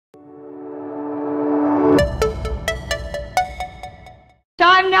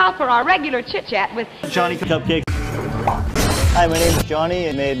Time now for our regular chit-chat with Johnny Cupcakes. Hi, my name is Johnny.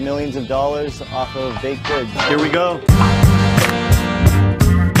 I made millions of dollars off of baked goods. Here we go.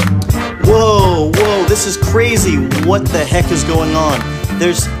 Whoa, this is crazy. What the heck is going on?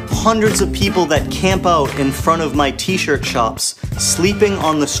 There's hundreds of people that camp out in front of my t-shirt shops, sleeping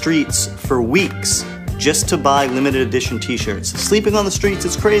on the streets for weeks just to buy limited edition t-shirts. Sleeping on the streets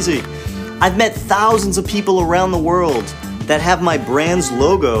is crazy. I've met thousands of people around the world that have my brand's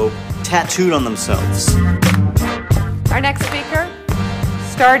logo tattooed on themselves. Our next speaker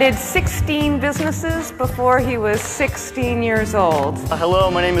started 16 businesses before he was 16 years old.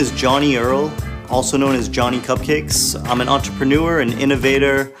 Hello, my name is Johnny Earl, also known as Johnny Cupcakes. I'm an entrepreneur, an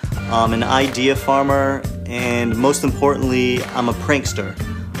innovator, an idea farmer, and most importantly, I'm a prankster.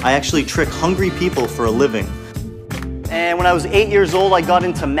 I actually trick hungry people for a living. And when I was 8 years old, I got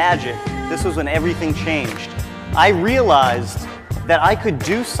into magic. This was when everything changed. I realized that I could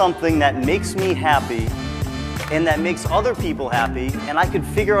do something that makes me happy and that makes other people happy, and I could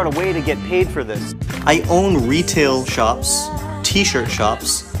figure out a way to get paid for this. I own retail shops, t-shirt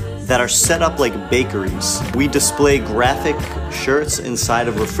shops, that are set up like bakeries. We display graphic shirts inside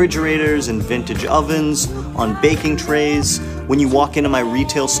of refrigerators and vintage ovens, on baking trays. When you walk into my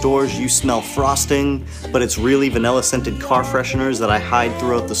retail stores, you smell frosting, but it's really vanilla-scented car fresheners that I hide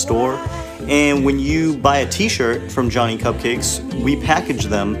throughout the store. And when you buy a t-shirt from Johnny Cupcakes, we package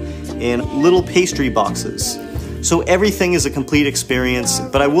them in little pastry boxes. So everything is a complete experience,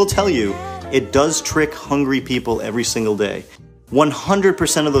 but I will tell you, it does trick hungry people every single day.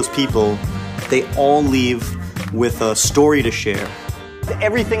 100% of those people, they all leave with a story to share.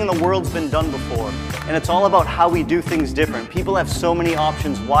 Everything in the world's been done before, and it's all about how we do things different. People have so many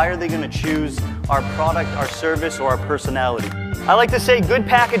options. Why are they going to choose our product, our service, or our personality? I like to say good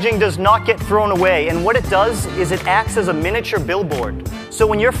packaging does not get thrown away, and what it does is it acts as a miniature billboard. So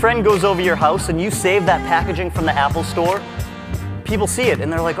when your friend goes over your house and you save that packaging from the Apple store, people see it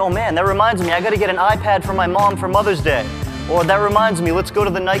and they're like, oh man, that reminds me, I gotta get an iPad for my mom for Mother's Day. Or that reminds me, let's go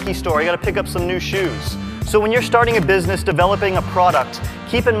to the Nike store, I gotta pick up some new shoes. So when you're starting a business, developing a product,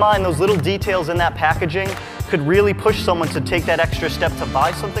 keep in mind those little details in that packaging could really push someone to take that extra step to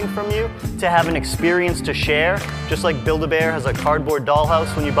buy something from you, to have an experience to share, just like Build-A-Bear has a cardboard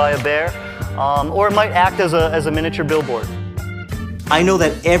dollhouse when you buy a bear, or it might act as a miniature billboard. I know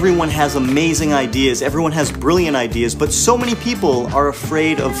that everyone has amazing ideas, everyone has brilliant ideas, but so many people are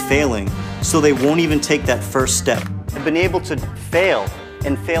afraid of failing, so they won't even take that first step. I've been able to fail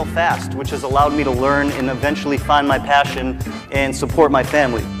and fail fast, which has allowed me to learn and eventually find my passion and support my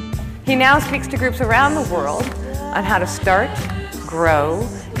family. He now speaks to groups around the world on how to start, grow,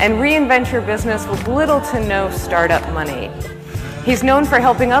 and reinvent your business with little to no startup money. He's known for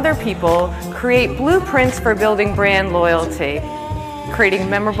helping other people create blueprints for building brand loyalty, creating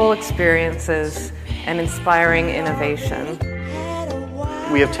memorable experiences, and inspiring innovation.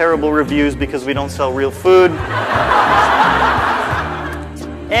 We have terrible reviews because we don't sell real food.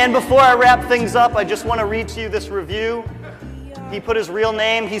 And before I wrap things up, I just want to read to you this review. He put his real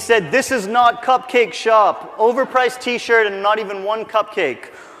name. He said, "This is not Cupcake Shop. Overpriced t-shirt and not even one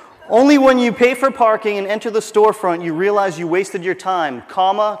cupcake. Only when you pay for parking and enter the storefront, you realize you wasted your time,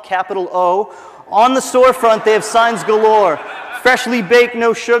 comma, capital O. On the storefront, they have signs galore. Freshly baked,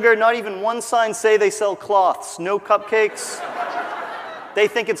 no sugar, not even one sign say they sell cloths. No cupcakes. They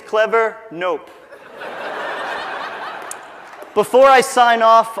think it's clever? Nope." Before I sign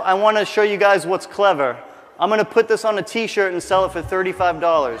off, I want to show you guys what's clever. I'm going to put this on a t-shirt and sell it for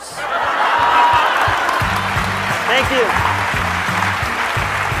 $35. Thank you.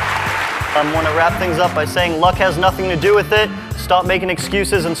 I want to wrap things up by saying luck has nothing to do with it. Stop making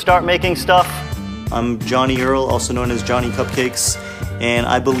excuses and start making stuff. I'm Johnny Earl, also known as Johnny Cupcakes, and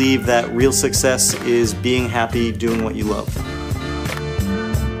I believe that real success is being happy doing what you love.